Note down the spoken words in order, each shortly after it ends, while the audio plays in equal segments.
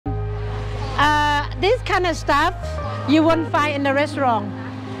this kind of stuff you won't find in the restaurant.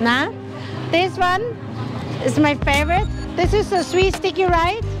 Nah? This one is my favorite. This is a sweet sticky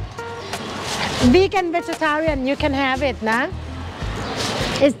rice. Vegan, vegetarian, you can have it. Nah?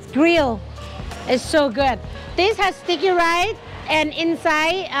 It's grilled. It's so good. This has sticky rice and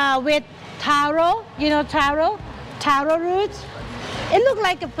inside with taro. You know taro? Taro roots. It looks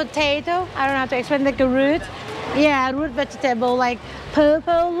like a potato. I don't know how to explain, like a root. Yeah, root vegetable, like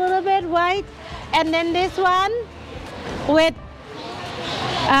purple, a little bit white. And then this one with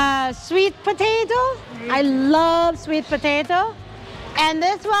sweet potato. I love sweet potato. And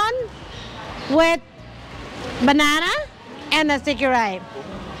this one with banana and a sticky rice.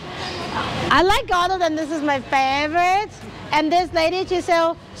 I like all of them. This is my favorite. And this lady, she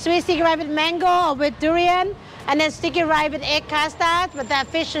sells sweet sticky rice with mango or with durian. And then sticky rice with egg custard, but that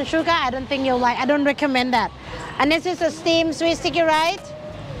fish and sugar, I don't think you'll like. I don't recommend that. And this is a steamed sweet sticky rice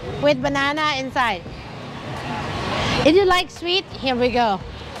with banana inside. If you like sweet, here we go.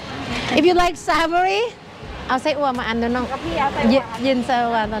 If you like savory, I'll say, "Oh, mà ăn được không?" Nhìn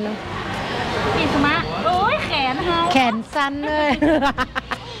sao à, tao nữa. Kén săn ơi.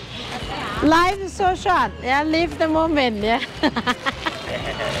 Life is so short. Yeah, live the moment. Yeah.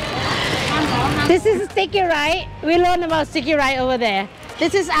 This is sticky rice. We learned about sticky rice over there.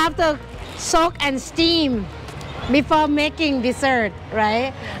 This is after soak and steam before making dessert,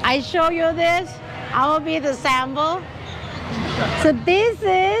 right? I show you this. I will be the sample. So this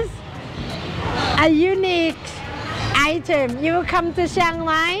is a unique item. You will come to Chiang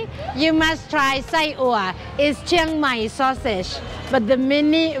Mai, you must try sai ua. It's Chiang Mai sausage, but the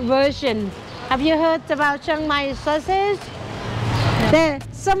mini version. Have you heard about Chiang Mai sausage?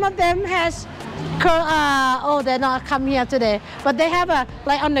 Some of them has they're not come here today, but they have a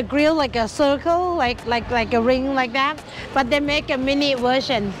like on the grill like a circle, like a ring like that. But they make a mini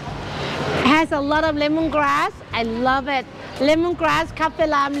version. It has a lot of lemongrass. I love it. Lemongrass, kaffir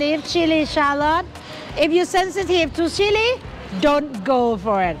lime leaf, chili, shallot. If you're sensitive to chili, don't go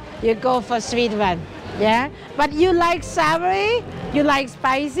for it. You go for sweet one. Yeah. But you like savory, you like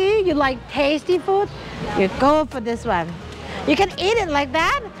spicy, you like tasty food, you go for this one. You can eat it like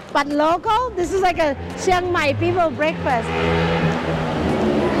that, but local, this is like a Chiang Mai people breakfast.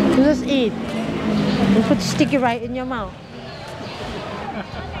 You just eat. You put sticky rice in your mouth.